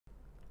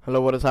Hello,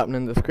 what is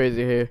happening? This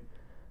crazy here.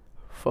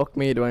 Fuck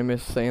me, do I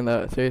miss saying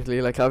that? Seriously,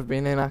 like I've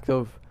been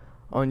inactive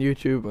on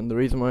YouTube, and the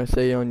reason why I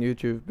say on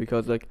YouTube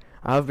because like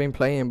I have been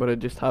playing, but I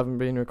just haven't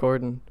been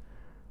recording,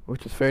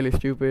 which is fairly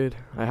stupid.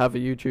 I have a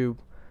YouTube,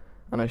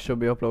 and I should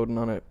be uploading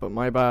on it, but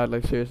my bad.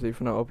 Like seriously,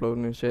 for not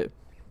uploading and shit.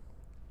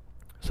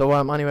 So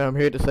anyway, I'm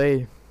here to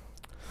say,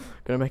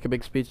 gonna make a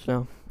big speech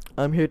now.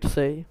 I'm here to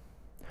say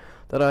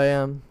that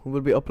I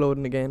will be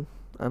uploading again,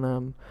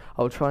 and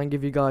I'll try and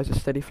give you guys a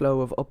steady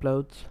flow of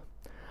uploads.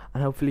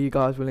 And hopefully you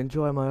guys will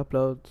enjoy my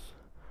uploads.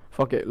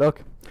 Fuck it,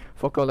 look,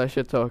 fuck all that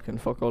shit talk and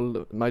fuck all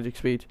the magic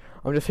speech.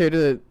 I'm just here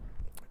to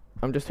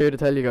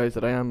tell you guys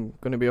that I am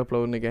gonna be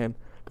uploading again.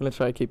 Gonna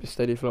try to keep a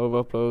steady flow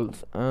of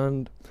uploads,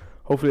 and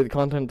hopefully the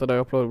content that I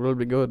upload will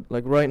be good.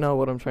 Like right now,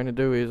 what I'm trying to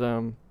do is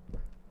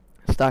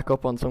stack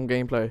up on some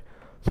gameplay,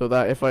 so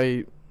that if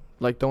I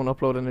like don't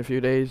upload in a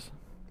few days,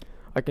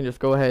 I can just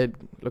go ahead,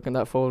 look in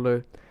that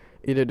folder,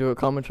 either do a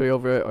commentary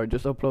over it or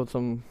just upload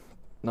some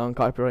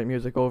non-copyright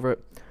music over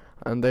it.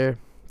 And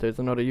there's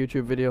another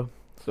YouTube video.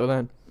 So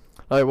then,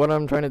 like what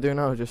I'm trying to do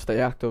now is just stay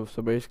active.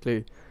 So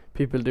basically,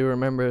 people do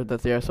remember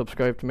that they are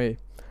subscribed to me,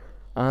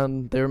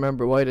 and they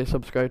remember why they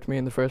subscribed to me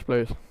in the first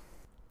place.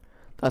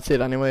 That's it.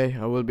 Anyway,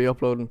 I will be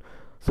uploading.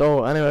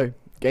 So anyway,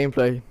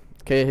 gameplay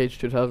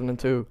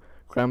KH2002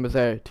 Grand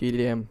Bazaar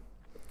TDM.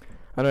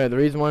 Anyway, the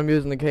reason why I'm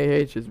using the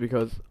KH is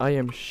because I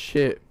am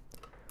shit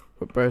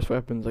with burst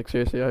weapons. Like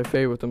seriously, I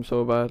fail with them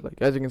so bad.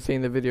 Like as you can see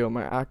in the video,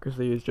 my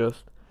accuracy is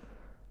just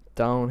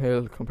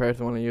downhill compared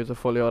to when I use a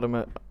fully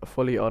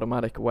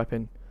automatic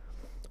weapon.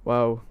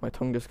 Wow, my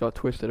tongue just got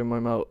twisted in my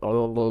mouth.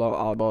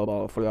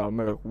 Fully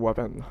automatic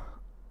weapon.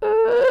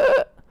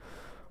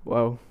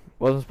 Wow,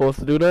 wasn't supposed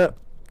to do that.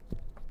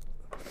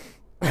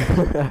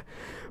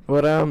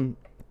 But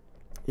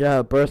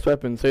yeah, burst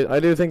weapons. So I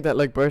do think that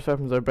like burst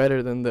weapons are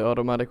better than the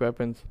automatic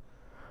weapons.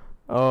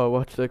 Oh,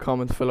 watch the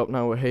comments fill up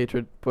now with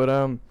hatred.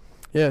 But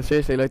yeah,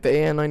 seriously, like the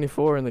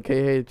AN-94 and the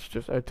KH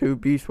just are two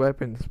beast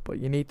weapons, but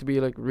you need to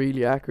be like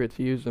really accurate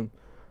to use them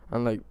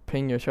and like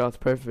ping your shots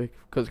perfect.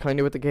 Because kind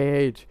of with the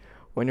KH,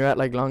 when you're at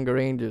like longer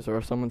ranges or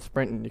if someone's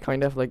sprinting, you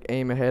kind of have to like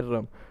aim ahead of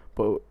them.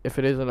 But if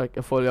it is like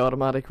a fully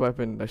automatic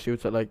weapon that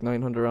shoots at like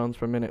 900 rounds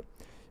per minute,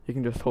 you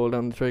can just hold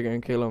down the trigger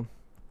and kill them.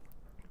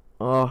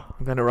 Oh,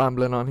 I'm kind of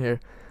rambling on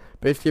here.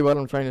 Basically what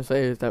I'm trying to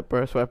say is that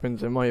burst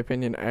weapons, in my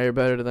opinion, are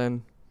better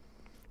than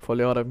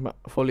fully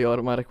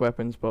automatic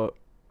weapons, but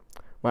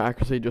my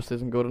accuracy just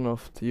isn't good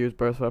enough to use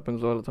burst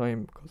weapons all the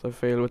time because I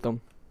fail with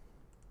them.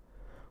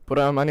 But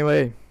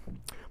anyway,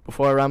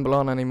 before I ramble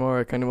on anymore,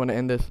 I kind of want to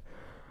end this.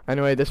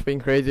 Anyway, this has been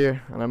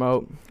Crazier, and I'm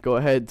out. Go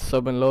ahead,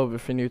 sub and love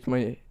if you're new to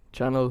my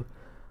channel,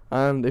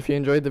 and if you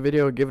enjoyed the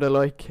video, give it a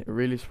like. It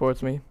really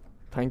supports me.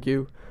 Thank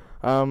you.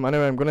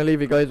 Anyway, I'm gonna leave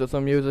you guys with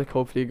some music.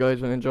 Hopefully you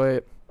guys will enjoy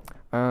it,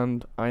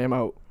 and I am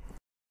out.